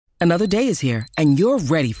Another day is here, and you're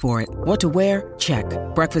ready for it. What to wear? Check.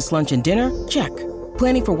 Breakfast, lunch, and dinner? Check.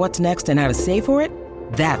 Planning for what's next and how to save for it?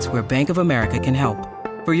 That's where Bank of America can help.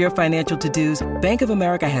 For your financial to-dos, Bank of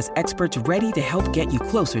America has experts ready to help get you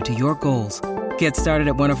closer to your goals. Get started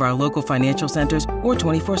at one of our local financial centers or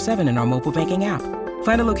 24/7 in our mobile banking app.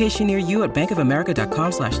 Find a location near you at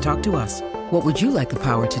bankofamerica.com/talktous. What would you like the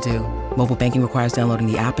power to do? Mobile banking requires downloading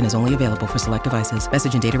the app and is only available for select devices.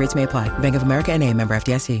 Message and data rates may apply. Bank of America N.A., member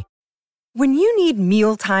FDIC. When you need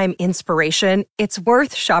mealtime inspiration, it's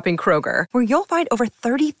worth shopping Kroger, where you'll find over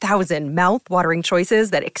 30,000 mouth-watering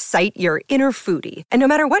choices that excite your inner foodie. And no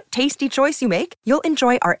matter what tasty choice you make, you'll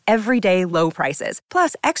enjoy our everyday low prices,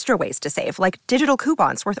 plus extra ways to save, like digital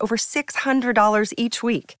coupons worth over $600 each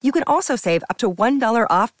week. You can also save up to $1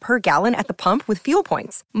 off per gallon at the pump with fuel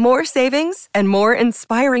points. More savings and more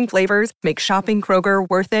inspiring flavors make shopping Kroger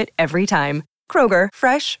worth it every time. Kroger,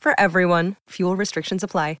 fresh for everyone. Fuel restrictions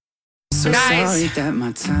apply. So Guys, sorry that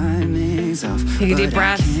my timing's off. take a deep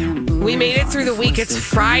breath. We made it through the week. It's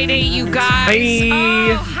Friday, you guys. Hi.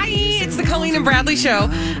 Oh, hi. It's the Colleen and Bradley Show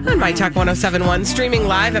on My Talk 1071, streaming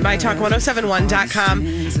live at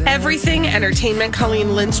MyTalk1071.com. Everything Entertainment.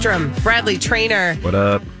 Colleen Lindstrom, Bradley Trainer. What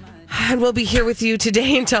up? And we'll be here with you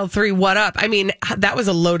today until 3. What up? I mean, that was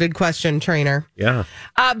a loaded question, Trainer. Yeah.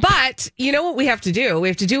 But you know what we have to do? We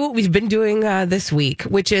have to do what we've been doing this week,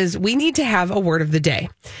 which is we need to have a word of the day.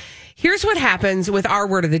 Here's what happens with our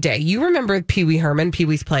word of the day. You remember Pee Wee Herman, Pee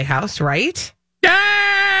Wee's Playhouse, right?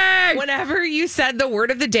 Yay! Whenever you said the word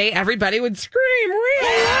of the day, everybody would scream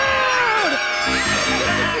really loud.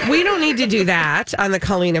 We don't need to do that on the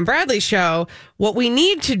Colleen and Bradley Show. What we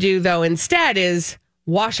need to do, though, instead is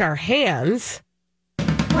wash our hands.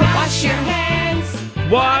 Wash your hands.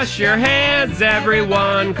 Wash your hands,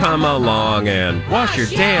 everyone. Come along and wash your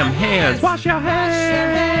damn hands. Wash your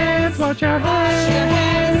hands. Wash your hands.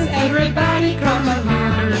 Everybody come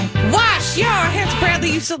along. Wash your hands.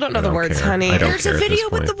 Bradley, you still don't know the words, care. honey. I don't There's care a at this video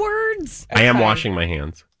with point. the words. I am Okay. washing my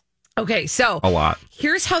hands Okay, so a lot.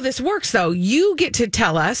 here's how this works, though. You get to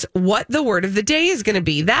tell us what the word of the day is going to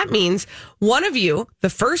be. That means one of you, the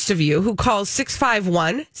first of you, who calls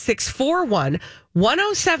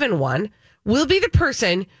 651-641-1071 will be the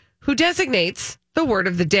person who designates the word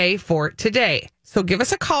of the day for today. So give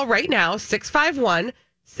us a call right now,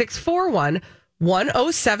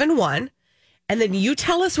 651-641-1071. And then you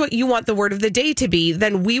tell us what you want the word of the day to be.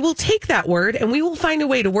 Then we will take that word and we will find a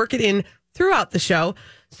way to work it in throughout the show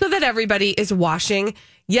so that everybody is washing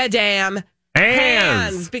ya damn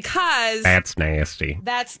hands. Because That's nasty.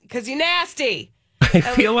 that's because you're nasty. I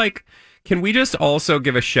feel like, can we just also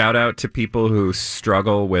give a shout out to people who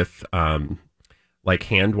struggle with like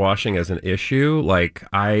hand washing as an issue? Like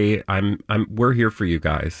we're here for you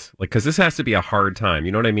guys. Like, because this has to be a hard time.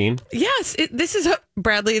 You know what I mean? Yes, this is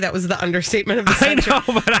Bradley. That was the understatement of the I century. know,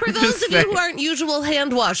 but For I'm those just of you who saying. aren't usual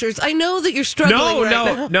hand washers, I know that you're struggling.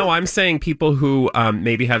 No. I'm saying people who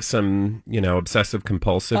maybe have some, obsessive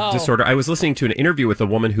compulsive disorder. I was listening to an interview with a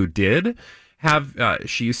woman who did have.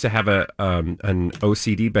 She used to have an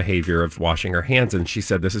OCD behavior of washing her hands, and she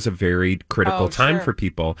said this is a very critical time for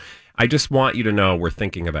people. I just want you to know we're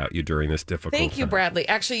thinking about you during this difficult Thank you, time. Bradley.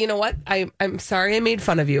 Actually, you know what? I'm sorry I made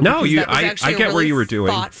fun of you. No, because you. that was I actually get a where you really were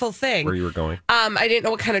doing. thoughtful thing. Where you were going. I didn't know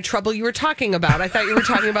what kind of trouble you were talking about. I thought you were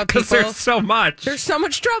talking about people. Because there's so much. There's so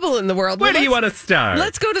much trouble in the world. Where do you want to start?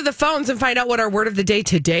 Let's go to the phones and find out what our word of the day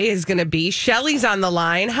today is going to be. Shelly's on the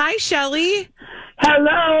line. Hi, Shelly.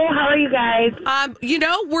 Hello, how are you guys?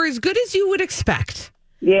 We're as good as you would expect.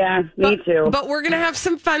 Yeah, me too. But we're going to have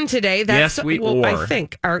some fun today. Yes, we I are.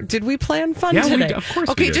 think. Did we plan fun Yeah, today? of course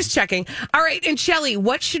we Okay, did. just checking. All right, and Shelly,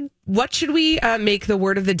 what should we make the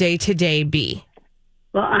word of the day today be?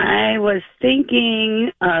 Well, I was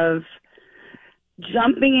thinking of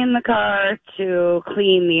jumping in the car to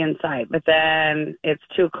clean the inside, but then it's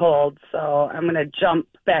too cold, so I'm going to jump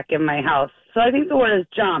back in my house. So I think the word is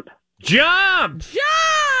jump. Jump!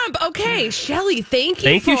 Okay, Shelly, thank you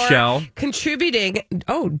Thank you, for Shell. contributing.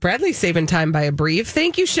 Oh, Bradley's saving time by a brief.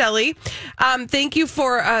 Thank you, Shelly. Thank you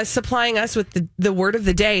for supplying us with the word of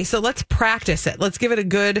the day. So let's practice it. Let's give it a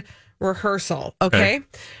good rehearsal, okay?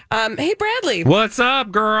 Hey, Bradley. What's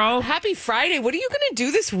up, girl? Happy Friday. What are you going to do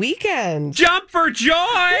this weekend? Jump for joy!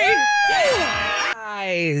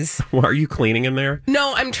 Guys. Well, are you cleaning in there?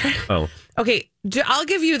 No, I'm trying. Oh. Okay, I'll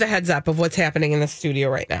give you the heads up of what's happening in the studio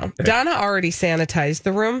right now. Okay. Donna already sanitized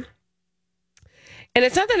the room. And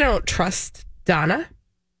it's not that I don't trust Donna,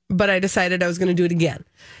 but I decided I was going to do it again.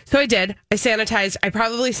 So I did. I sanitized. I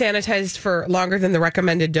probably sanitized for longer than the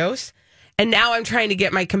recommended dose. And now I'm trying to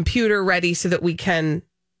get my computer ready so that we can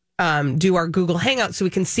do our Google Hangout so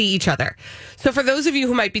we can see each other. So for those of you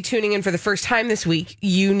who might be tuning in for the first time this week,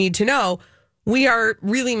 you need to know we are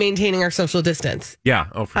really maintaining our social distance. Yeah.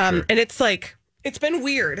 Oh, for sure. And it's been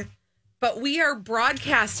weird, but we are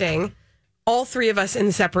broadcasting all three of us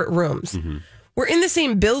in separate rooms. Mm-hmm. We're in the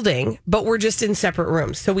same building, but we're just in separate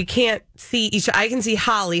rooms. So we can't see each other. I can see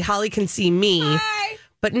Holly. Holly can see me. Hi.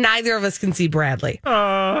 But neither of us can see Bradley.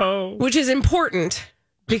 Oh. Which is important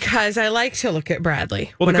because I like to look at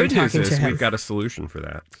Bradley. Well, when the good I'm news talking is to him. we've got a solution for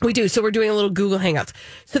that. We do. So we're doing a little Google Hangouts.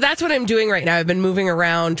 So that's what I'm doing right now. I've been moving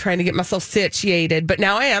around, trying to get myself situated. But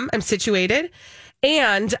now I'm situated.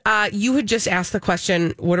 And you had just asked the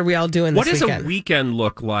question, what are we all doing this weekend? What does a weekend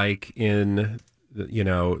look like in,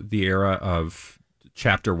 the era of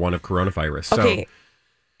chapter 1 of coronavirus? Okay.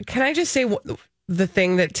 Can I just say the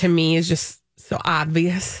thing that to me is just so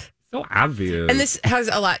obvious? So obvious. And this has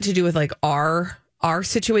a lot to do with like our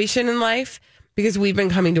situation in life, because we've been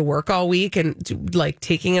coming to work all week and like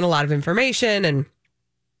taking in a lot of information and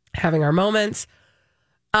having our moments.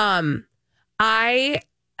 I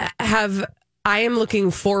am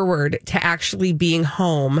looking forward to actually being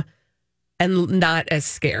home and not as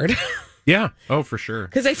scared. Yeah. Oh, for sure.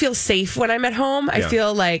 Because I feel safe when I'm at home. I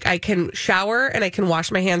feel like I can shower and I can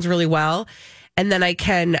wash my hands really well. And then I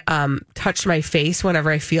can touch my face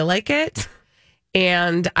whenever I feel like it.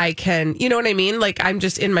 And I can, you know what I mean? Like I'm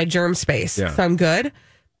just in my germ space. Yeah. So I'm good.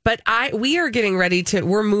 But we are getting ready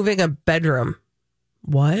we're moving a bedroom.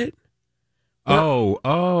 What?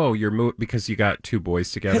 You're moving because you got two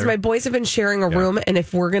boys together? Because my boys have been sharing a room, and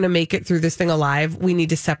if we're going to make it through this thing alive, we need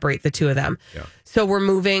to separate the two of them. Yeah. So we're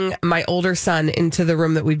moving my older son into the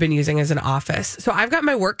room that we've been using as an office. So I've got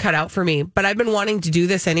my work cut out for me, but I've been wanting to do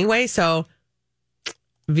this anyway, so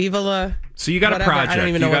viva la... So you got whatever. a project. I don't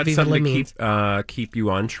even know what viva la means. To keep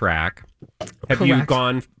you on track. Have Correct. you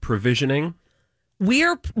gone provisioning? We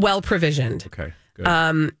are well provisioned. Okay,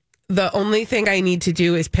 good. The only thing I need to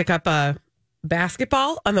do is pick up a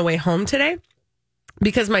basketball on the way home today,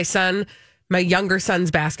 because my younger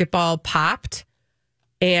son's basketball popped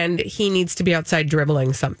and he needs to be outside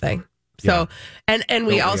dribbling something. So, and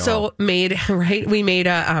we also made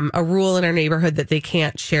a rule in our neighborhood that they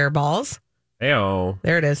can't share balls. Hey-oh.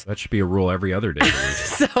 There it is. That should be a rule every other day.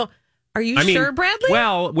 So, are you sure, Bradley?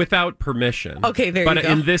 Well, without permission. Okay, there you go. But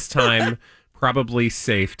in this time, probably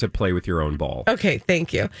safe to play with your own ball. Okay,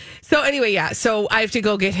 thank you. So anyway, so I have to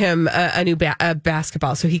go get him a new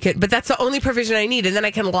basketball so he can. But that's the only provision I need, and then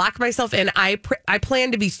I can lock myself in. I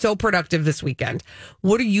plan to be so productive this weekend.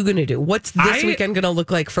 What are you going to do? What's this weekend going to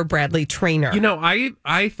look like for Bradley Trainer?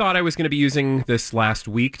 I thought I was going to be using this last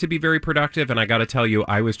week to be very productive, and I got to tell you,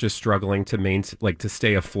 I was just struggling to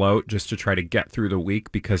stay afloat, just to try to get through the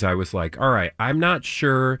week, because I was like, all right, I'm not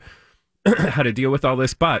sure how to deal with all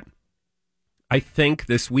this, but I think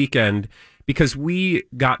this weekend, because we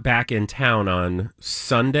got back in town on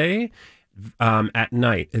Sunday at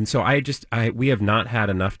night, and so we have not had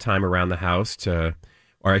enough time around the house or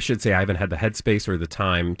I should say I haven't had the headspace or the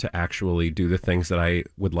time to actually do the things that I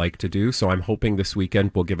would like to do. So I'm hoping this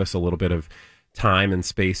weekend will give us a little bit of time and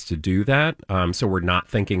space to do that. So we're not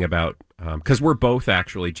thinking about, because we're both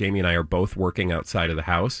actually, Jamie and I are both working outside of the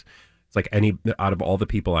house. It's like out of all the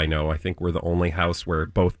people I know, I think we're the only house where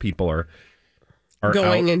both people are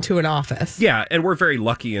going out into an office. Yeah, and we're very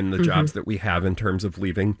lucky in the jobs that we have in terms of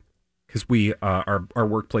leaving, because we our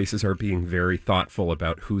workplaces are being very thoughtful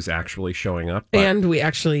about who's actually showing up. And we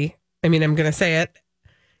actually, I'm going to say it,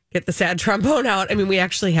 get the sad trombone out. We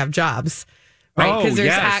actually have jobs, right? Because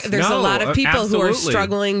there's a lot of people who are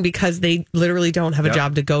struggling because they literally don't have a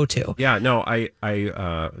job to go to. Yeah, no, I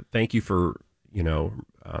thank you for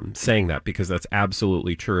saying that, because that's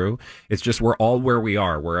absolutely true. It's just we're all where we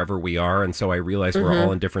are, wherever we are, and so I realize we're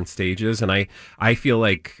all in different stages, and I feel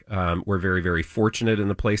like we're very, very fortunate in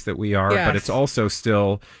the place that we are, but it's also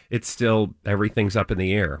still everything's up in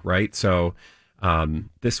the air, right? So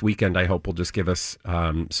this weekend I hope will just give us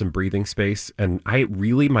some breathing space, and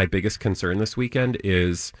my biggest concern this weekend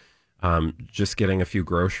is just getting a few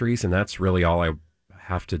groceries, and that's really all I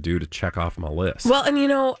have to do to check off my list. Well, and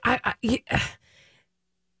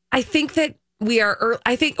I think that we are.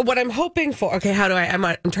 I think what I'm hoping for. Okay,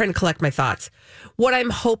 I'm trying to collect my thoughts. What I'm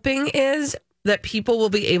hoping is that people will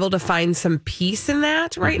be able to find some peace in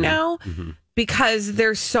that right now, because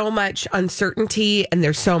there's so much uncertainty and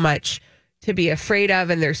there's so much to be afraid of,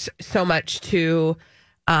 and there's so much to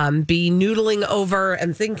be noodling over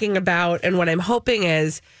and thinking about. And what I'm hoping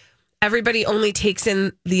is everybody only takes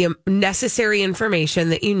in the necessary information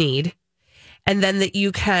that you need, and then that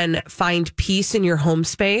you can find peace in your home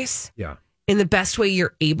space in the best way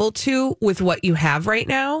you're able to with what you have right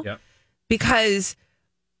now. Yeah. Because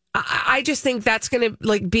I just think that's going to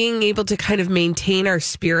like being able to kind of maintain our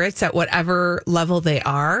spirits at whatever level they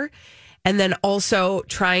are. And then also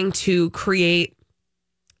trying to create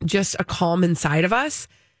just a calm inside of us.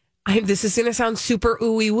 This is going to sound super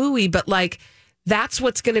ooey wooey, but like that's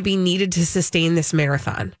what's going to be needed to sustain this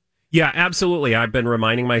marathon. Yeah, absolutely. I've been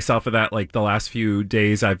reminding myself of that like the last few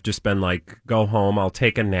days. I've just been like, go home, I'll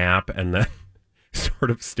take a nap, and then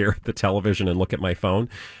sort of stare at the television and look at my phone,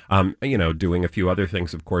 doing a few other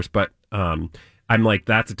things, of course. But I'm like,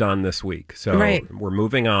 that's done this week. So we're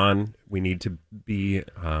moving on. We need to be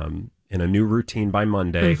in a new routine by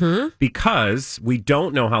Monday because we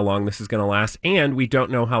don't know how long this is going to last. And we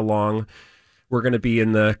don't know how long we're going to be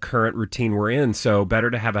in the current routine we're in. So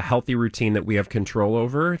better to have a healthy routine that we have control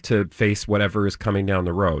over to face whatever is coming down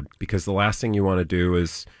the road. Because the last thing you want to do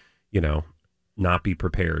is, not be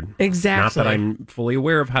prepared. Exactly. Not that I'm fully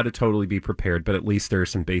aware of how to totally be prepared, but at least there are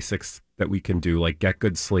some basics that we can do, like get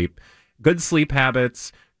good sleep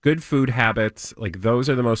habits, good food habits. Like those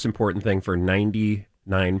are the most important thing for 99%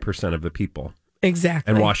 of the people.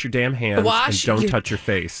 Exactly. And wash your damn hands and don't touch your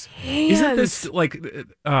face. Isn't this like,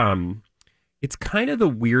 it's kind of the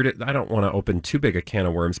weird, I don't want to open too big a can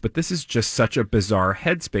of worms, but this is just such a bizarre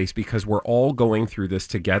headspace because we're all going through this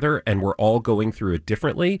together and we're all going through it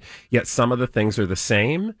differently, yet some of the things are the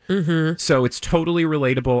same. Mm-hmm. So it's totally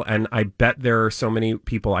relatable. And I bet there are so many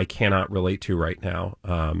people I cannot relate to right now,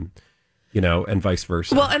 and vice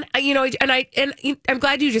versa. Well, and I'm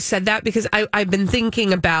glad you just said that because I've been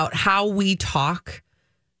thinking about how we talk.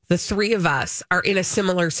 The three of us are in a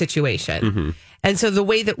similar situation. Mm-hmm. And so the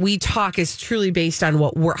way that we talk is truly based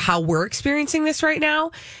on how we're experiencing this right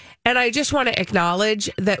now. And I just want to acknowledge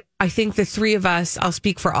that I think the three of us, I'll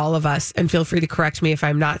speak for all of us, and feel free to correct me if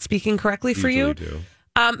I'm not speaking correctly for you. Do.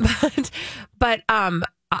 But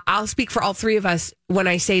I'll speak for all three of us when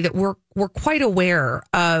I say that we're quite aware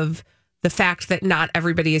of the fact that not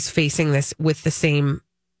everybody is facing this with the same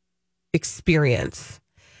experience.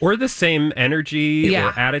 Or the same energy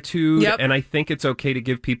or attitude. Yep. And I think it's okay to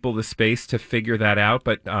give people the space to figure that out,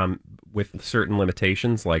 but with certain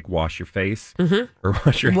limitations, like wash your face or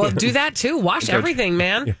wash your hands. Well, do that too. Wash everything,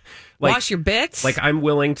 man. Yeah. Wash your bits. Like, I'm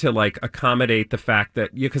willing to, accommodate the fact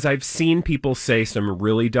that, because I've seen people say some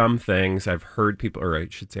really dumb things. I've heard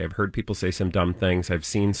people say some dumb things. I've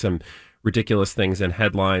seen some ridiculous things in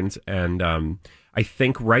headlines. And I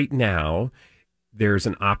think right now, there's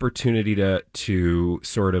an opportunity to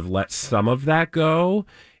sort of let some of that go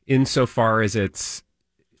insofar as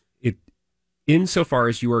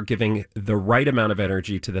you are giving the right amount of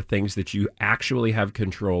energy to the things that you actually have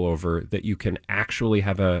control over, that you can actually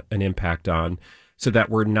have an impact on, so that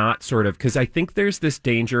we're not sort of, because I think there's this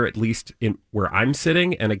danger, at least in where I'm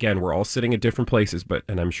sitting, and again, we're all sitting at different places,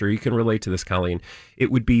 and I'm sure you can relate to this, Colleen.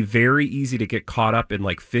 It would be very easy to get caught up in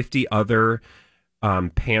 50 other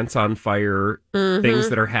pants on fire things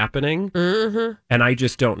that are happening. Mm-hmm. And I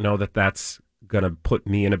just don't know that that's going to put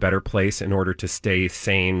me in a better place in order to stay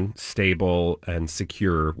sane, stable, and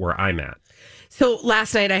secure where I'm at. So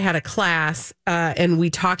last night I had a class and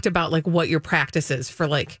we talked about what your practice is for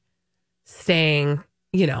staying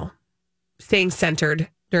centered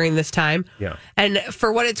during this time. Yeah. And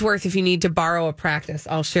for what it's worth, if you need to borrow a practice,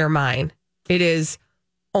 I'll share mine. It is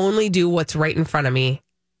only do what's right in front of me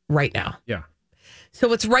right now. Yeah. So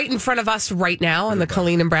what's right in front of us right now on the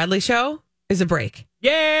Colleen and Bradley Show is a break.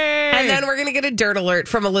 Yay! And then we're going to get a dirt alert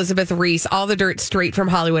from Elizabeth Reese. All the dirt straight from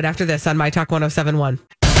Hollywood after this on My Talk 107.1.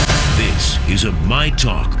 This is a My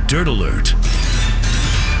Talk Dirt Alert.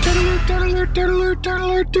 Dirt alert, dirt alert, dirt alert, dirt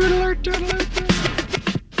alert, dirt alert, dirt alert.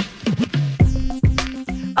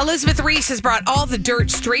 Elizabeth Reese has brought all the dirt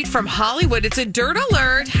straight from Hollywood. It's a dirt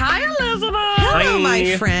alert. Hi, Elizabeth. Hello,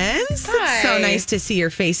 my friends. Hi. It's so nice to see your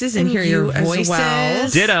faces and hear your voices. Well.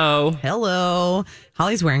 Ditto. Hello.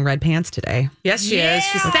 Holly's wearing red pants today. Yes, she is.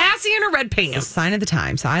 She's sassy in her red pants. Sign of the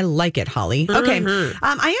times. I like it, Holly. Okay. I am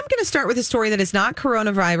going to start with a story that is not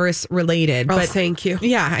coronavirus related. Oh, but thank you.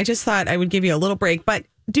 Yeah, I just thought I would give you a little break. But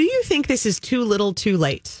do you think this is too little too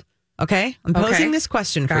late? Okay. I'm posing this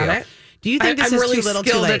question for you. Got it. Do you think this is really too little too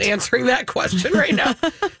skilled late? at answering that question right now.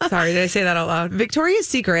 Sorry, did I say that out loud? Victoria's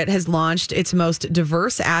Secret has launched its most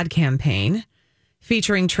diverse ad campaign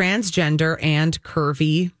featuring transgender and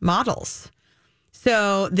curvy models.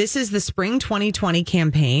 So this is the Spring 2020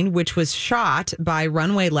 campaign, which was shot by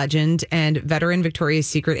runway legend and veteran Victoria's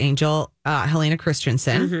Secret angel, Helena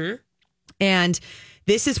Christensen. Mm-hmm. And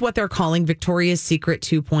this is what they're calling Victoria's Secret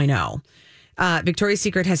 2.0. Victoria's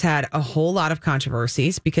Secret has had a whole lot of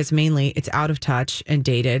controversies because mainly it's out of touch and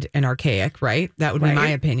dated and archaic, right? That would be my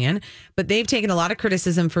opinion. But they've taken a lot of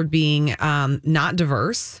criticism for being not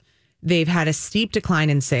diverse They've had a steep decline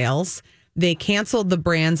in sales. They canceled the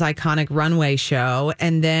brand's iconic runway show.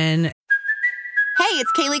 And then... Hey,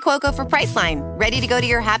 it's Kaylee Cuoco for Priceline. Ready to go to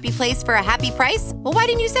your happy place for a happy price? Well, why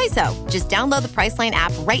didn't you say so? Just download the Priceline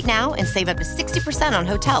app right now and save up to 60% on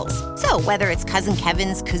hotels. So whether it's Cousin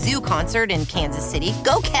Kevin's Kazoo Concert in Kansas City,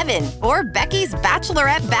 go Kevin, or Becky's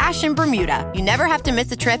Bachelorette Bash in Bermuda, you never have to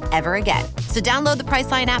miss a trip ever again. So download the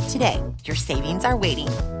Priceline app today. Your savings are waiting.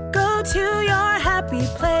 Go to your happy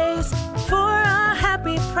place for a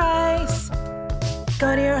happy price.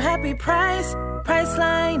 Go to your happy price,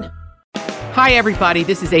 Priceline. Hi, everybody.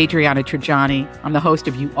 This is Adriana Trajani. I'm the host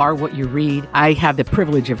of You Are What You Read. I have the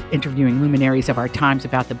privilege of interviewing luminaries of our times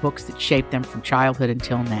about the books that shaped them from childhood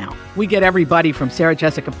until now. We get everybody from Sarah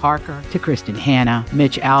Jessica Parker to Kristen Hanna,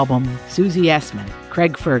 Mitch Albom, Susie Essman,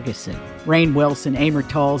 Craig Ferguson, Rainn Wilson, Amor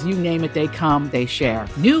Tolls, you name it, they come, they share.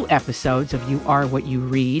 New episodes of You Are What You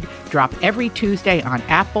Read drop every Tuesday on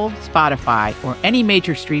Apple, Spotify, or any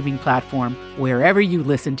major streaming platform wherever you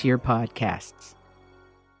listen to your podcasts.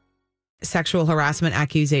 Sexual harassment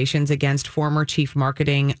accusations against former chief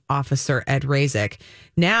marketing officer Ed Razek.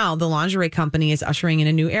 Now the lingerie company is ushering in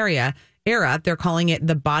a new era. They're calling it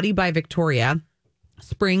the Body by Victoria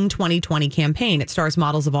Spring 2020 campaign. It stars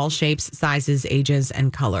models of all shapes, sizes, ages,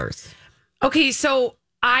 and colors. Okay, so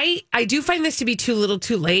I do find this to be too little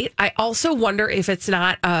too late. I also wonder if it's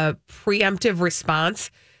not a preemptive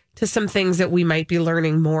response to some things that we might be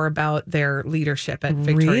learning more about their leadership at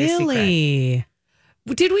Victoria's Secret.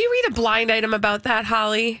 Did we read a blind item about that,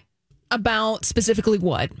 Holly? About specifically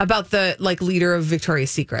what? About the leader of Victoria's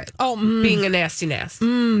Secret. Oh, being a nasty nest.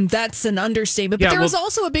 That's an understatement. But there was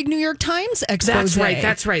also a big New York Times expose.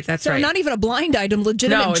 That's right. So not even a blind item,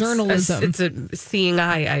 legitimate journalism. It's a seeing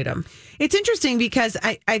eye item. It's interesting because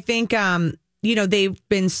I think, they've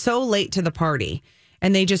been so late to the party.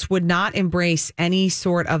 And they just would not embrace any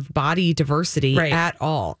sort of body diversity at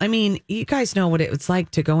all. I mean, you guys know what it's like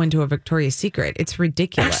to go into a Victoria's Secret. It's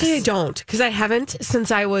ridiculous. Actually, I don't, because I haven't since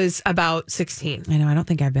I was about 16. I know. I don't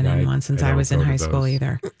think I've been in one since I was in high school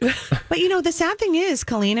either. But, the sad thing is,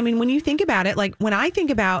 Colleen, I mean, when you think about it, like when I think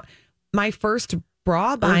about my first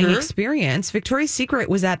bra buying experience, Victoria's Secret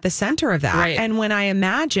was at the center of that. Right. And when I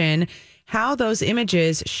imagine how those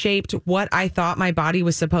images shaped what I thought my body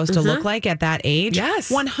was supposed to look like at that age. Yes.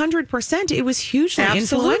 100%. It was hugely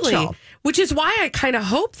influential. Which is why I kind of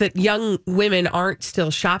hope that young women aren't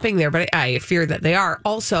still shopping there, but I fear that they are.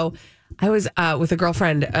 Also, I was with a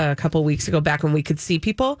girlfriend a couple of weeks ago back when we could see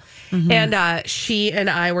people. And she and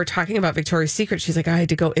I were talking about Victoria's Secret. She's like, I had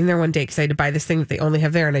to go in there one day because I had to buy this thing that they only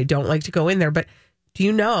have there and I don't like to go in there. But do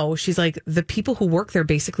you know, she's like, the people who work there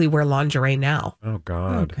basically wear lingerie now. Oh,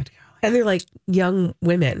 God. Oh, good God. And they're like young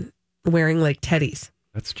women wearing like teddies.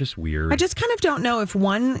 That's just weird. I just kind of don't know if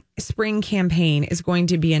one spring campaign is going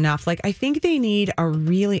to be enough. Like, I think they need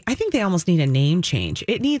I think they almost need a name change.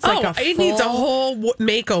 It needs it needs a whole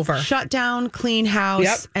makeover. Shut down, clean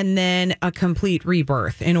house, and then a complete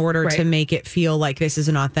rebirth in order to make it feel like this is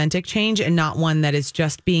an authentic change and not one that is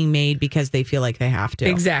just being made because they feel like they have to.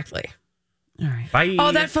 Exactly. All right. Bye.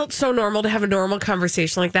 Oh, that felt so normal to have a normal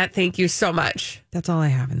conversation like that. Thank you so much. That's all I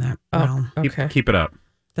have in that realm. Okay. Keep it up.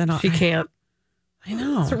 She can't. I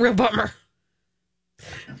know. It's a real bummer.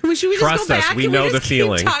 Should we just Trust go us. back We and know we the just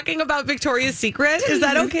feeling. keep talking about Victoria's Secret? Is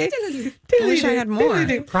that okay? I wish I had more.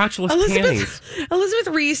 Crotchless panties.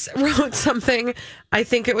 Elizabeth Reese wrote something, I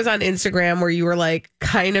think it was on Instagram, where you were like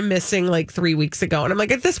kind of missing like 3 weeks ago. And I'm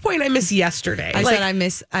like, at this point, I miss yesterday. I said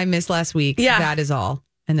I miss last week. Yeah. That is all.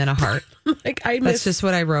 And then a heart. That's just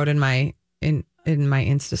what I wrote in my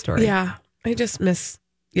Insta story. Yeah. I just miss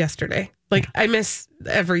yesterday. Like I miss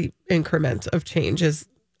every increment of change is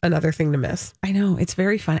another thing to miss. I know. It's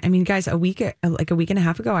very fun. I mean, guys, a week and a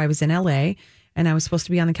half ago, I was in LA and I was supposed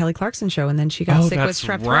to be on the Kelly Clarkson show. And then she got sick with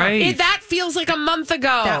strep throat. That feels like a month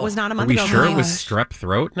ago. That was not a month Are we ago. sure it was strep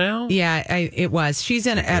throat now? Yeah, it was. She's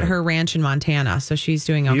at her ranch in Montana, so she's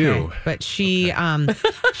doing okay. Ew. But she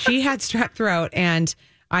she had strep throat and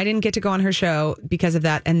I didn't get to go on her show because of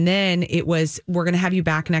that. And then it was, we're going to have you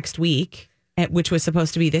back next week, which was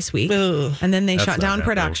supposed to be this week. Ugh. And then they shut down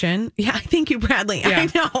production. Yeah, thank you, Bradley. Yeah. I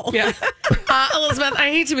know. Yeah. Elizabeth,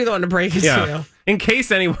 I hate to be the one to break it to you. In case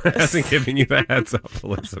anyone hasn't given you the heads up,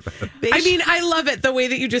 Elizabeth. I mean, I love it the way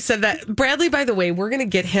that you just said that. Bradley, by the way, we're going to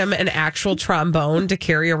get him an actual trombone to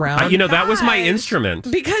carry around. That was my instrument.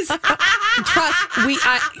 Because,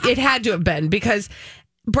 it had to have been because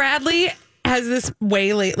Bradley has this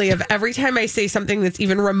way lately of every time I say something that's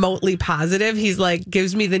even remotely positive, he's like,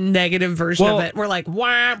 gives me the negative version of it. We're like,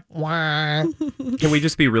 wah, wah. Can we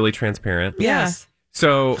just be really transparent? Yes.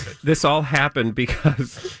 So this all happened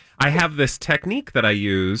because I have this technique that I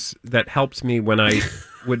use that helps me when I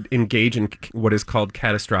would engage in what is called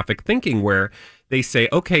catastrophic thinking, where they say,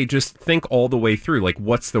 okay, just think all the way through. Like,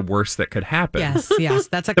 what's the worst that could happen? Yes.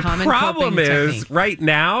 That's a common problem coping is technique. right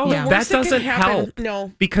now, that doesn't help.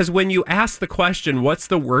 No. Because when you ask the question, what's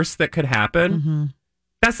the worst that could happen?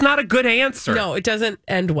 That's not a good answer. No, it doesn't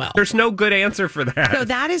end well. There's no good answer for that. So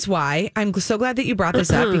that is why I'm so glad that you brought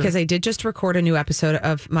this up, because I did just record a new episode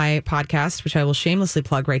of my podcast, which I will shamelessly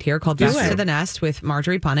plug right here, called Best to the Nest with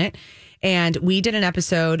Marjorie Punnett. And we did an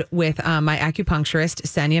episode with my acupuncturist,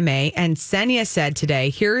 Senya May. And Senya said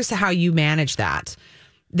today, here's how you manage that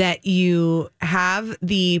you have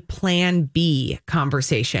the plan B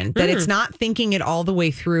conversation, that it's not thinking it all the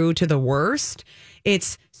way through to the worst.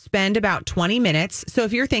 It's spend about 20 minutes. So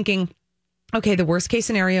if you're thinking, okay, the worst case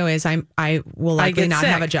scenario is I will likely not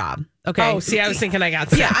have a job. Okay. Oh, see, I was thinking I got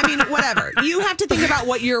sick. Yeah, I mean, whatever. You have to think about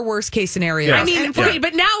what your worst case scenario is. I mean,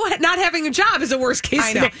 but now not having a job is a worst case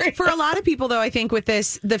scenario. For a lot of people, though, I think with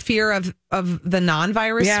this, the fear of the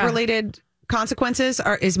non-virus related consequences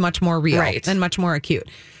is much more real and much more acute.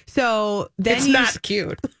 So then it's not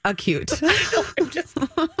cute. Acute.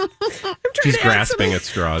 She's grasping at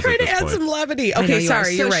straws. Trying at this to add point. some levity. Okay, sorry.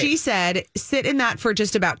 So you're right. she said, sit in that for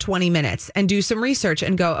just about 20 minutes and do some research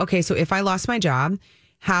and go, okay, so if I lost my job,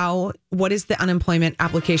 what does the unemployment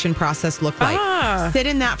application process look like? Sit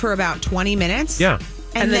in that for about 20 minutes. Yeah.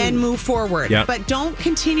 And then move forward. Yep. But don't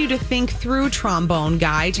continue to think through, trombone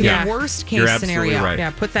guy, to the worst case You're absolutely scenario. right.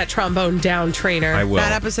 Yeah, put that trombone down, trainer. I will.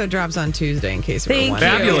 That episode drops on Tuesday in case you're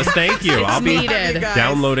wondering. Fabulous. Thank you. I'll be needed.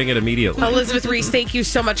 downloading it immediately. Elizabeth Reese, thank you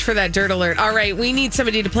so much for that dirt alert. All right, we need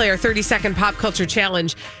somebody to play our 30-second pop culture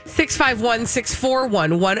challenge.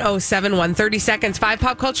 651-641-1071. 30 seconds, 5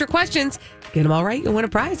 pop culture questions. Get them all right, you'll win a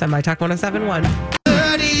prize on My Talk 1071.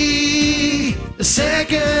 30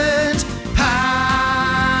 seconds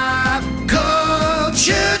pop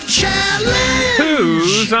culture challenge.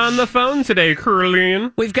 Who's on the phone today,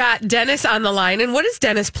 Curleen? We've got Dennis on the line, and what is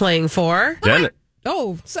Dennis playing for? Dennis,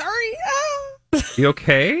 Oh, sorry. you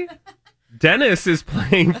okay? Dennis is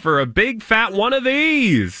playing for a big fat one of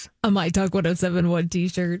these. A My Talk 1071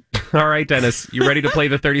 t-shirt. All right, Dennis, you ready to play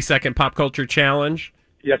the 30-second pop culture challenge?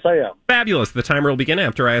 Yes, I am. Fabulous. The timer will begin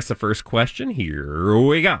after I ask the first question. Here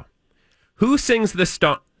we go. Who sings the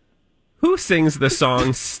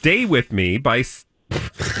song "Stay With Me" by?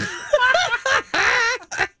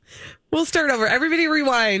 We'll start over. Everybody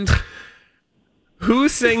rewind. Who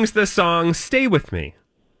sings the song "Stay With Me"?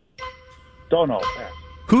 Don't know. Pass.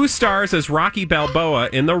 Who stars as Rocky Balboa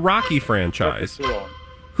in the Rocky franchise?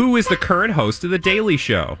 Who is the current host of The Daily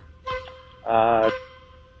Show?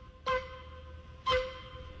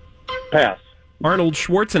 Pass. Arnold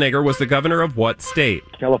Schwarzenegger was the governor of what state?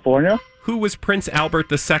 California. Who was Prince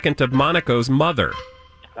Albert II of Monaco's mother?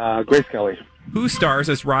 Grace Kelly. Who stars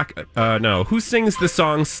as Who sings the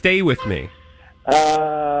song "Stay With Me"?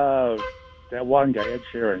 That one guy, Ed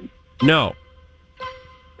Sheeran. No.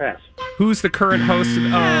 Pass. Who's the current host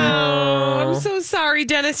of... I'm so sorry,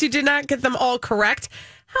 Dennis. You did not get them all correct.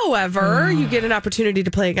 However, you get an opportunity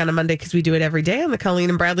to play again on Monday because we do it every day on the Colleen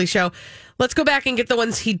and Bradley Show. Let's go back and get the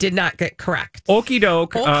ones he did not get correct. Okie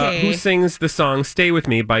doke. Okay. Who sings the song "Stay With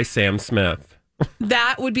Me" by Sam Smith?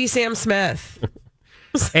 That would be Sam Smith.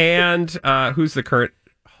 And who's the current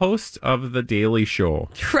host of The Daily Show?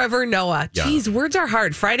 Trevor Noah. Yeah. Jeez, words are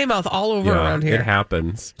hard. Friday mouth all over around here. It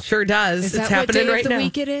happens. Sure does. Is it's that happening what day right of the now.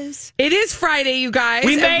 week it is? It is Friday, you guys.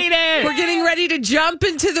 We And made it! We're getting ready to jump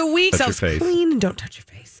into the week. Touch your So face. clean and don't touch your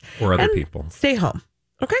face. Or other And people. Stay home.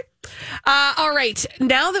 Okay. All right.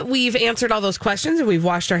 Now that we've answered all those questions and we've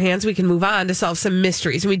washed our hands, we can move on to solve some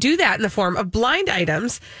mysteries. And we do that in the form of blind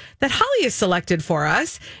items that Holly has selected for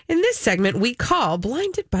us. In this segment, we call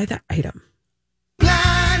Blinded by the Item.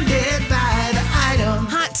 Blinded by the item.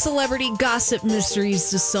 Hot celebrity gossip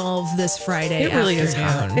mysteries to solve this Friday It really is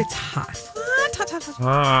afternoon. hot. It's hot.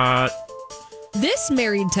 Hot. This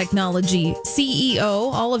married technology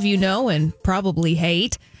CEO, all of you know and probably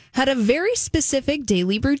hate, had a very specific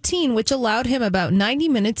daily routine which allowed him about 90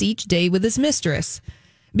 minutes each day with his mistress.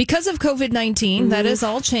 Because of COVID-19, that has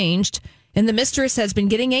all changed, and the mistress has been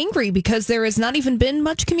getting angry because there has not even been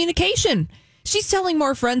much communication. She's telling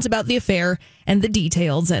more friends about the affair and the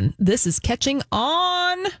details, and this is catching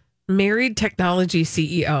on. Married technology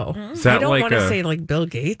CEO. Is that I don't like want to a- say like Bill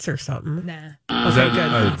Gates or something. Nah. Is that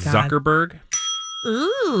God. Zuckerberg?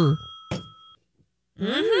 Ooh.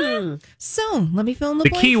 So, let me fill in the The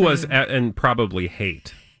blank key for was, you. and probably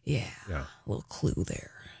hate. Yeah, Yeah. a little clue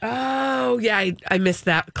there. Oh, yeah. I missed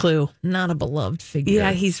that clue. Not a beloved figure.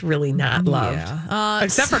 Yeah, he's really not loved. Yeah.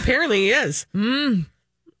 Except for apparently he is.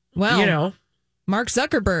 Well, You know. Mark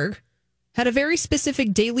Zuckerberg had a very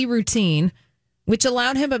specific daily routine, which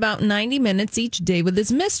allowed him about 90 minutes each day with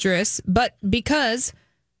his mistress. But because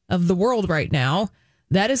of the world right now,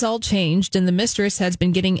 that has all changed. And the mistress has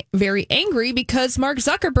been getting very angry because Mark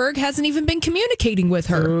Zuckerberg hasn't even been communicating with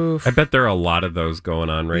her. Oof. I bet there are a lot of those going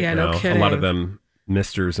on right Yeah, now. no kidding. A lot of them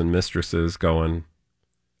misters and mistresses going,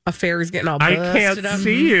 Affairs getting all I busted can't up.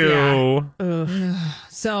 see you. Yeah. Ugh.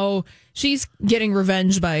 So she's getting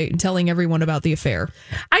revenge by telling everyone about the affair.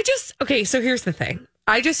 So here's the thing.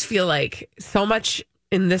 I just feel like so much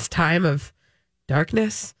in this time of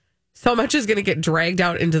darkness, so much is going to get dragged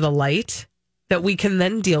out into the light that we can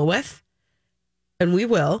then deal with. And we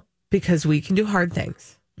will, because we can do hard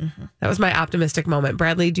things. Mm-hmm. That was my optimistic moment.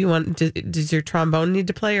 Bradley, does your trombone need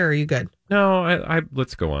to play, or are you good? No, I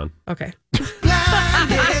let's go on. Okay.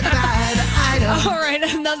 All right,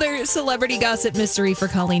 another celebrity gossip mystery for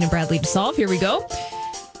Colleen and Bradley to solve. Here we go.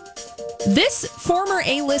 This former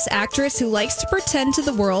A-list actress who likes to pretend to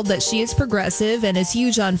the world that she is progressive and is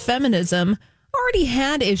huge on feminism already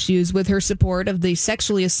had issues with her support of the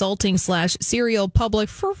sexually assaulting / serial public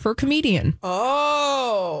for comedian.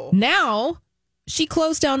 Oh. Now, she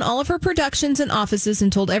closed down all of her productions and offices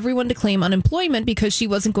and told everyone to claim unemployment because she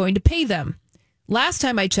wasn't going to pay them. Last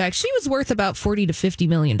time I checked, she was worth about $40 to $50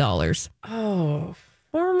 million. Oh,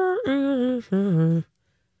 former.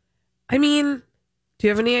 I mean, do you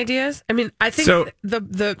have any ideas? I mean, I think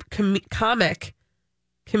the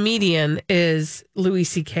comedian is Louis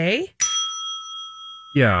C.K.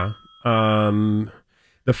 Yeah.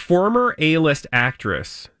 The former A-list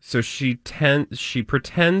actress. So she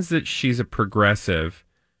pretends that she's a progressive.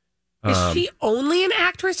 Is she only an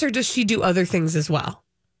actress, or does she do other things as well?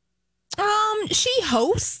 She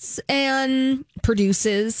hosts and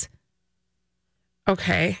produces.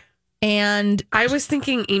 Okay. And I was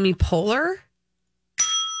thinking Amy Poehler.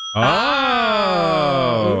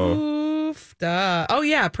 Oh. Oof, duh. Oh,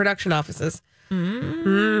 yeah. Production offices. All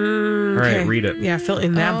right, read it. Yeah, fill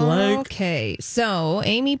in that blank. Okay. So,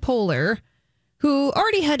 Amy Poehler, who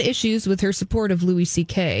already had issues with her support of Louis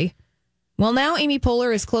C.K., well, now Amy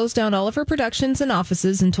Poehler has closed down all of her productions and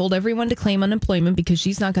offices and told everyone to claim unemployment because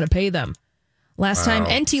she's not going to pay them. Last time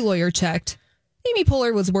NT Lawyer checked, Amy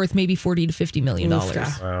Poehler was worth maybe $40 to $50 million.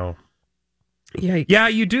 Wow. Yikes. Yeah,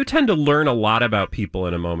 you do tend to learn a lot about people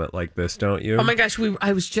in a moment like this, don't you? Oh my gosh,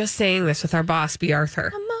 I was just saying this with our boss, B. Arthur.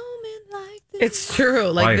 A moment like this. It's true.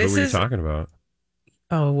 Like, why? this Who were you is talking about?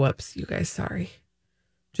 Oh, whoops, you guys. Sorry.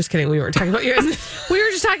 Just kidding. We weren't talking about you. We were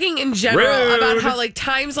just talking in general about how, like,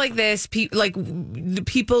 times like this,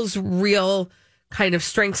 people's real kind of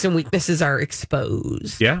strengths and weaknesses are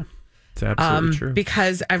exposed. Yeah, it's absolutely true.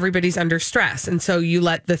 Because everybody's under stress. And so you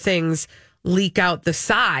let the things leak out the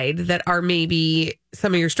side that are maybe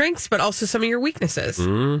some of your strengths, but also some of your weaknesses.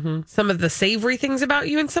 Mm-hmm. Some of the savory things about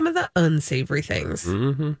you and some of the unsavory things.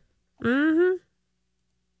 Mm-hmm. Mm-hmm.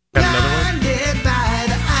 Got another one?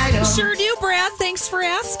 Sure do, Brad. Thanks for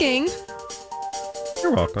asking.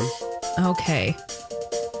 You're welcome. Okay.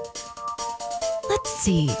 Let's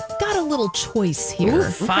see. Got a little choice here. Ooh,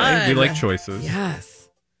 fun. Okay, we like choices. Yes.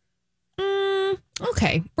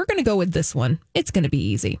 Okay, we're going to go with this one. It's going to be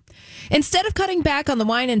easy. Instead of cutting back on the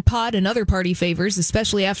wine and pot and other party favors,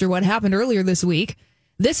 especially after what happened earlier this week,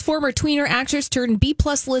 this former tweener actress turned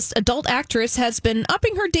B-plus list adult actress has been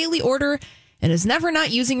upping her daily order and is never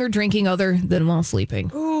not using or drinking other than while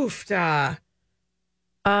sleeping. Oof, I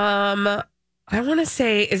want to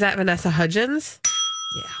say, is that Vanessa Hudgens?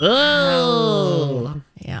 Yeah. Oh.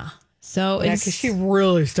 Yeah. So because she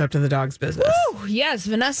really stepped in the dog's business. Woo, yes,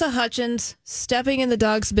 Vanessa Hudgens stepping in the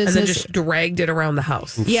dog's business. And then just dragged it around the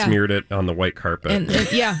house. And smeared it on the white carpet. And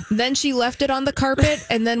then she left it on the carpet,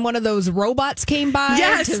 and then one of those robots came by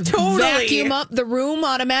to vacuum up the room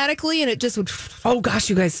automatically, and it just would... Oh, gosh,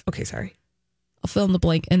 you guys. Okay, sorry. I'll fill in the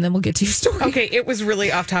blank, and then we'll get to your story. Okay, it was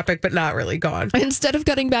really off topic, but not really gone. Instead of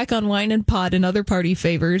cutting back on wine and pot and other party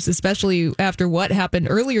favors, especially after what happened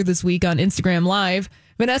earlier this week on Instagram Live,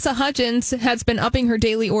 Vanessa Hudgens has been upping her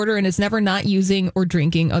daily order and is never not using or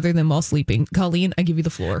drinking other than while sleeping. Colleen, I give you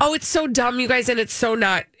the floor. Oh, it's so dumb, you guys, and it's so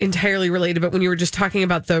not entirely related, but when you were just talking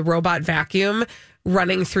about the robot vacuum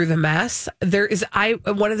running through the mess,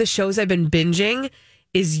 one of the shows I've been binging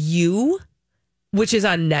is You, which is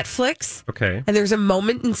on Netflix. Okay. And there's a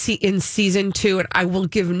moment in season 2, and I will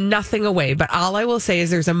give nothing away, but all I will say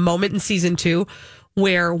is there's a moment in season 2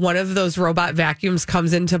 where one of those robot vacuums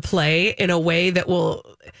comes into play in a way that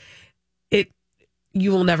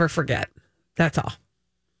you will never forget. That's all.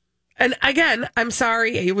 And again, I'm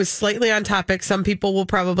sorry, it was slightly on topic. Some people will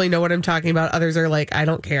probably know what I'm talking about. Others are like, I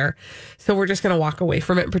don't care. So we're just going to walk away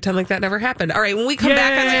from it and pretend like that never happened. All right, when we come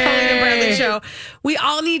back on the Colleen and Bradley show, we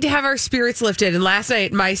all need to have our spirits lifted. And last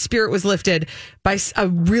night, my spirit was lifted by a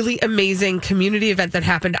really amazing community event that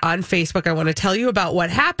happened on Facebook. I want to tell you about what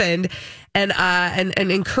happened and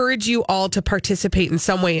encourage you all to participate in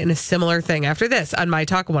some way in a similar thing after this on My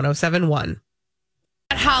Talk 107.1.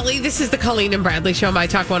 Holly, this is the Colleen and Bradley show, My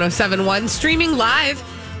Talk 107.1, streaming live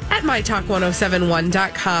at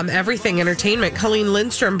MyTalk1071.com. Everything Entertainment. Colleen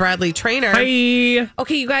Lindstrom, Bradley Trainer. Hi.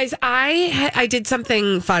 Okay, you guys, I did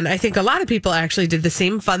something fun. I think a lot of people actually did the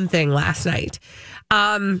same fun thing last night.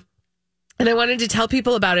 And I wanted to tell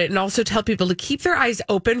people about it and also tell people to keep their eyes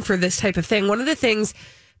open for this type of thing. One of the things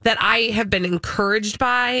that I have been encouraged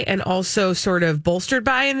by and also sort of bolstered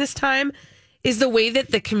by in this time is the way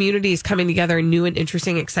that the community is coming together in new and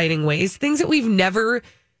interesting, exciting ways. Things that we've never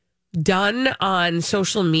done on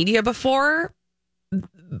social media before.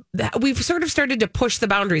 We've sort of started to push the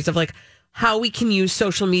boundaries of like how we can use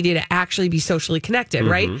social media to actually be socially connected,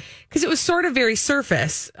 right? Because it was sort of very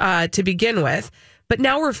surface to begin with, but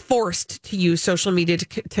now we're forced to use social media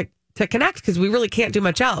to connect because we really can't do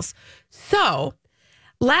much else. So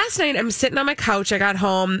last night, I'm sitting on my couch. I got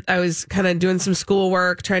home. I was kind of doing some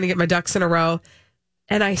schoolwork, trying to get my ducks in a row.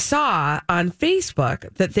 And I saw on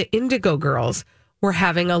Facebook that the Indigo Girls were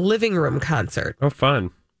having a living room concert. Oh,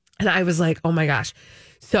 fun. And I was like, oh my gosh.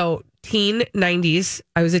 So teen 90s.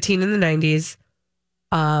 I was a teen in the 90s.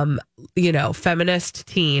 Feminist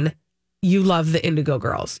teen. You love the Indigo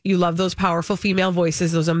Girls. You love those powerful female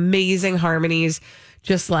voices, those amazing harmonies,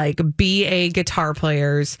 just like BA guitar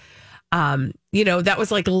players. That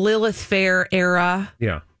was like Lilith Fair era.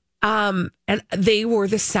 Yeah. And they were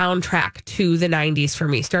the soundtrack to the 90s for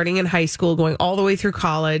me, starting in high school, going all the way through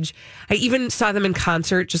college. I even saw them in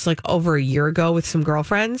concert just like over a year ago with some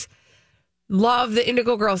girlfriends. Love the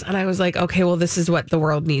Indigo Girls. And I was like, okay, well, this is what the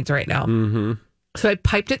world needs right now. Mm-hmm. So I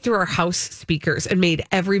piped it through our house speakers and made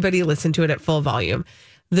everybody listen to it at full volume.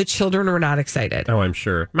 The children were not excited. Oh, I'm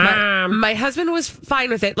sure. Mom. My husband was fine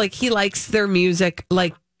with it. Like, he likes their music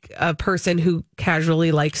like a person who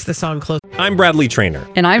casually likes the song Close. I'm Bradley Trainer.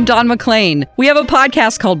 And I'm Don McClain. We have a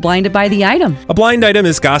podcast called Blinded by the Item. A blind item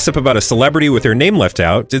is gossip about a celebrity with their name left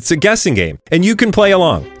out. It's a guessing game, and you can play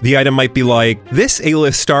along. The item might be like, this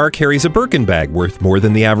A-list star carries a Birkin bag worth more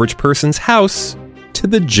than the average person's house to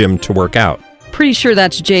the gym to work out. Pretty sure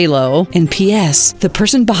that's J-Lo. And P.S. the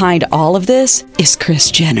person behind all of this is Kris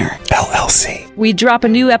Jenner, LLC. We drop a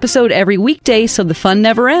new episode every weekday so the fun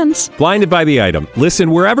never ends. Blinded by the Item.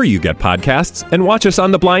 Listen wherever you get podcasts and watch us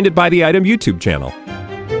on the Blinded by the Item YouTube channel.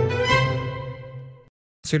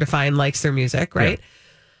 Certified likes their music, right?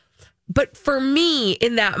 Yeah. But for me,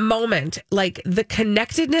 in that moment, like the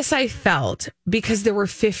connectedness I felt because there were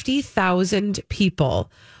 50,000 people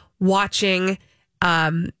watching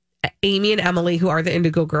Amy and Emily, who are the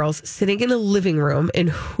Indigo Girls, sitting in a living room in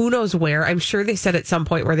who knows where. I'm sure they said at some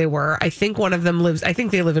point where they were. I think one of them I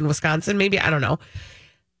think they live in Wisconsin, maybe. I don't know.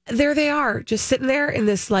 There they are, just sitting there in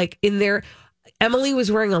this, like, in their, Emily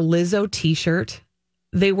was wearing a Lizzo t-shirt.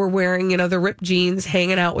 They were wearing, the ripped jeans,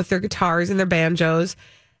 hanging out with their guitars and their banjos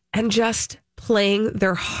and just playing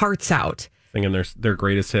their hearts out. Singing their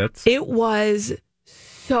greatest hits. It was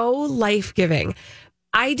so life-giving.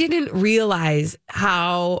 I didn't realize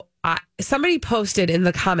how somebody posted in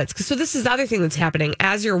the comments. So this is the other thing that's happening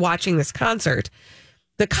as you're watching this concert.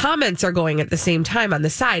 The comments are going at the same time on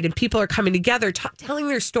the side, and people are coming together, telling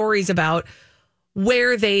their stories about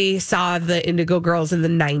where they saw the Indigo Girls in the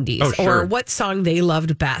 90s or what song they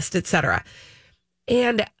loved best, etc.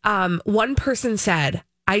 And one person said,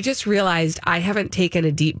 I just realized I haven't taken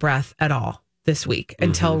a deep breath at all this week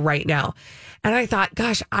until right now. And I thought,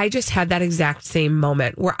 gosh, I just had that exact same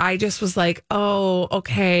moment where I just was like, oh,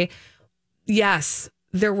 okay. Yes,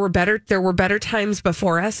 there were better times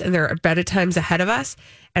before us and there are better times ahead of us.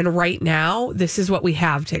 And right now, this is what we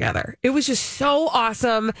have together. It was just so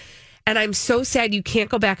awesome. And I'm so sad you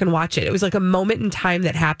can't go back and watch it. It was like a moment in time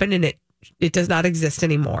that happened and it does not exist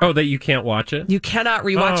anymore. Oh, that you can't watch it? You cannot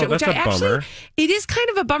rewatch it, which that's a bummer. It is kind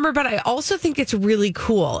of a bummer, but I also think it's really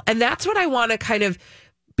cool. And that's what I want to kind of,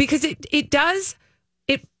 because it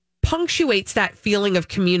punctuates that feeling of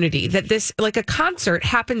community that this, like a concert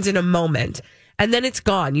happens in a moment and then it's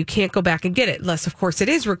gone. You can't go back and get it unless, of course, it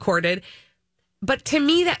is recorded. But to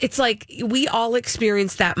me, that it's like we all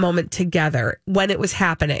experienced that moment together when it was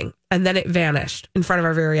happening and then it vanished in front of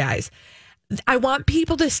our very eyes. I want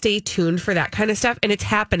people to stay tuned for that kind of stuff, and it's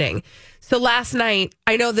happening. So last night,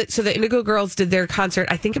 I know that, so the Indigo Girls did their concert.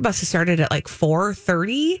 I think it must have started at like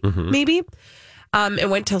 4:30, maybe. It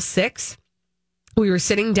went till 6. We were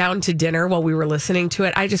sitting down to dinner while we were listening to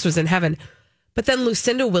it. I just was in heaven. But then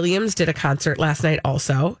Lucinda Williams did a concert last night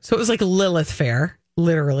also. So it was like Lilith Fair,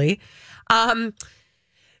 literally.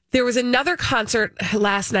 There was another concert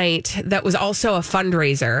last night that was also a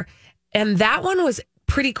fundraiser. And that one was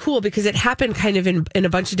pretty cool because it happened kind of in a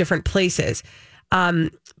bunch of different places.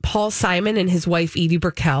 Paul Simon and his wife, Edie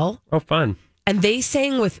Brickell. Oh, fun. And they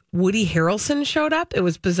sang with Woody Harrelson showed up. It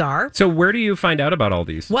was bizarre. So where do you find out about all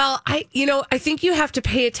these? Well, I think you have to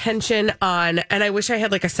pay attention on, and I wish I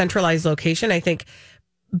had like a centralized location,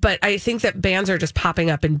 but I think that bands are just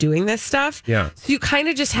popping up and doing this stuff. Yeah. So you kind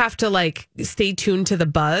of just have to like stay tuned to the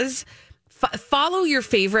buzz. Follow your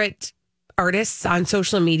favorite artists on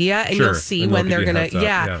social media and you'll see when they're going to,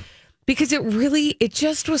 yeah. Because it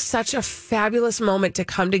just was such a fabulous moment to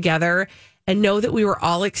come together and know that we were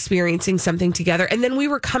all experiencing something together. And then we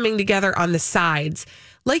were coming together on the sides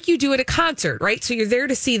like you do at a concert, right? So you're there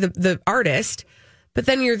to see the artist, but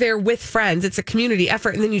then you're there with friends. It's a community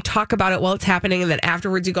effort. And then you talk about it while it's happening. And then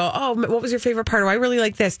afterwards you go, oh, what was your favorite part? Oh, I really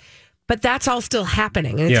like this. But that's all still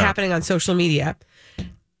happening. And it's happening on social media.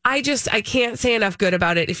 I can't say enough good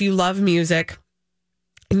about it. If you love music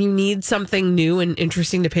and you need something new and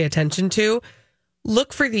interesting to pay attention to,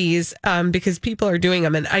 look for these because people are doing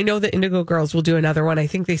them. And I know the Indigo Girls will do another one. I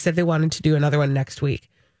think they said they wanted to do another one next week.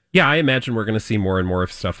 Yeah, I imagine we're going to see more and more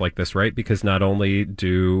of stuff like this, right? Because not only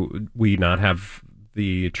do we not have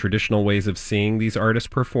the traditional ways of seeing these artists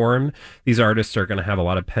perform, these artists are going to have a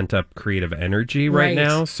lot of pent-up creative energy right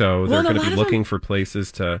now. So they're going to be looking for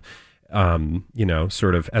places to...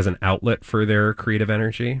 sort of as an outlet for their creative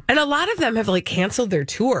energy. And a lot of them have like canceled their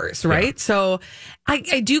tours, right? Yeah. So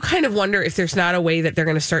I do kind of wonder if there's not a way that they're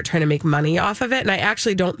going to start trying to make money off of it. And I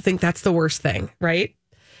actually don't think that's the worst thing, right?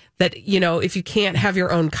 That, if you can't have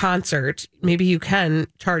your own concert, maybe you can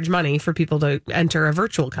charge money for people to enter a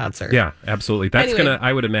virtual concert. Yeah, absolutely. That's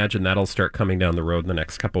I would imagine that'll start coming down the road in the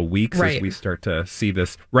next couple of weeks as we start to see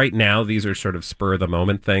this. Right now, these are sort of spur of the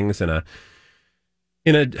moment things in an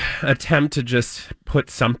attempt to just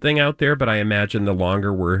put something out there, but I imagine the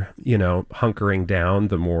longer we're, hunkering down,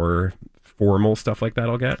 the more formal stuff like that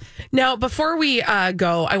I'll get. Now, before we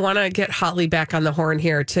go, I want to get Holly back on the horn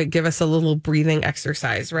here to give us a little breathing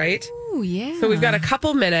exercise, right? Oh, yeah. So we've got a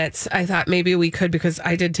couple minutes. I thought maybe we could, because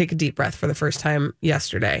I did take a deep breath for the first time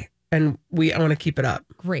yesterday. And I want to keep it up.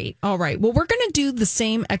 Great. All right. Well, we're going to do the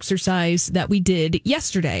same exercise that we did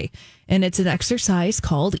yesterday. And it's an exercise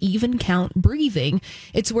called even count breathing.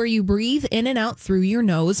 It's where you breathe in and out through your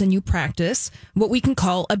nose and you practice what we can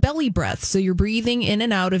call a belly breath. So you're breathing in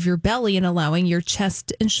and out of your belly and allowing your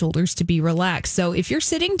chest and shoulders to be relaxed. So if you're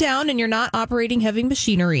sitting down and you're not operating heavy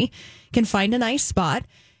machinery, you can find a nice spot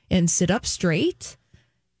and sit up straight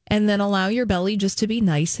and then allow your belly just to be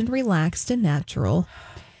nice and relaxed and natural.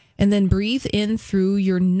 And then breathe in through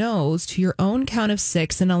your nose to your own count of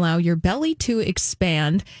 6 and allow your belly to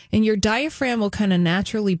expand. And your diaphragm will kind of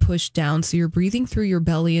naturally push down. So you're breathing through your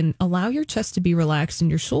belly and allow your chest to be relaxed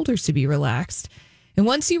and your shoulders to be relaxed. And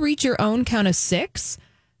once you reach your own count of 6,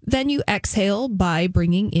 then you exhale by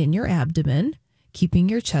bringing in your abdomen, keeping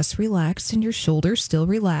your chest relaxed and your shoulders still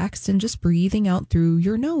relaxed, and just breathing out through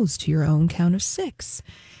your nose to your own count of 6.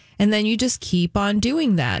 And then you just keep on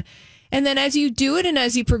doing that. And then as you do it and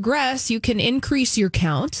as you progress, you can increase your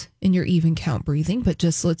count in your even count breathing. But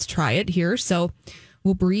just let's try it here. So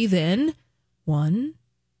we'll breathe in 1,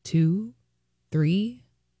 2, 3,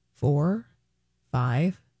 4,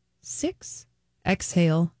 5, 6.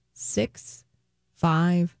 Exhale 6,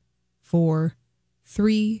 5, 4,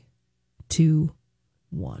 3, 2,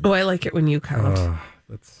 1. Oh, I like it when you count.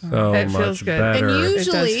 That's so it much feels good. better. And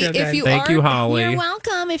usually, if you Thank you, Holly. You're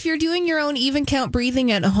welcome. If you're doing your own even count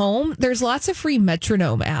breathing at home, there's lots of free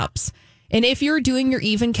metronome apps. And if you're doing your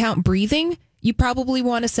even count breathing, you probably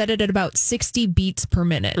want to set it at about 60 beats per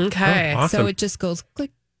minute. Okay. Oh, awesome. So it just goes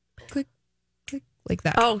click, click, click, like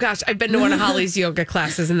that. Oh gosh, I've been to one of Holly's yoga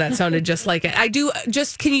classes and that sounded just like it. I do.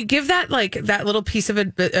 Just can you give that that little piece of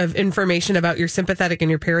information about your sympathetic and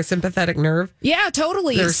your parasympathetic nerve? Yeah,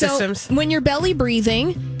 totally. Nerve so systems. When you're belly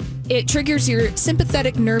breathing, it triggers your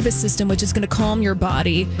sympathetic nervous system, which is going to calm your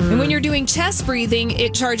body. And when you're doing chest breathing,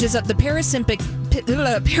 it charges up the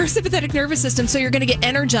parasympathetic nervous system, so you're going to get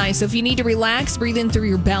energized. So if you need to relax, breathe in through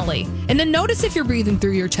your belly. And then notice if you're breathing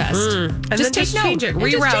through your chest. And then just change it.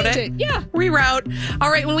 Reroute it. Yeah. Reroute. All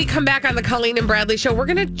right, when we come back on the Colleen and Bradley Show, we're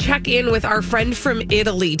going to check in with our friend from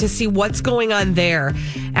Italy to see what's going on there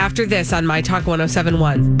after this on My Talk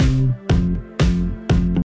 1071.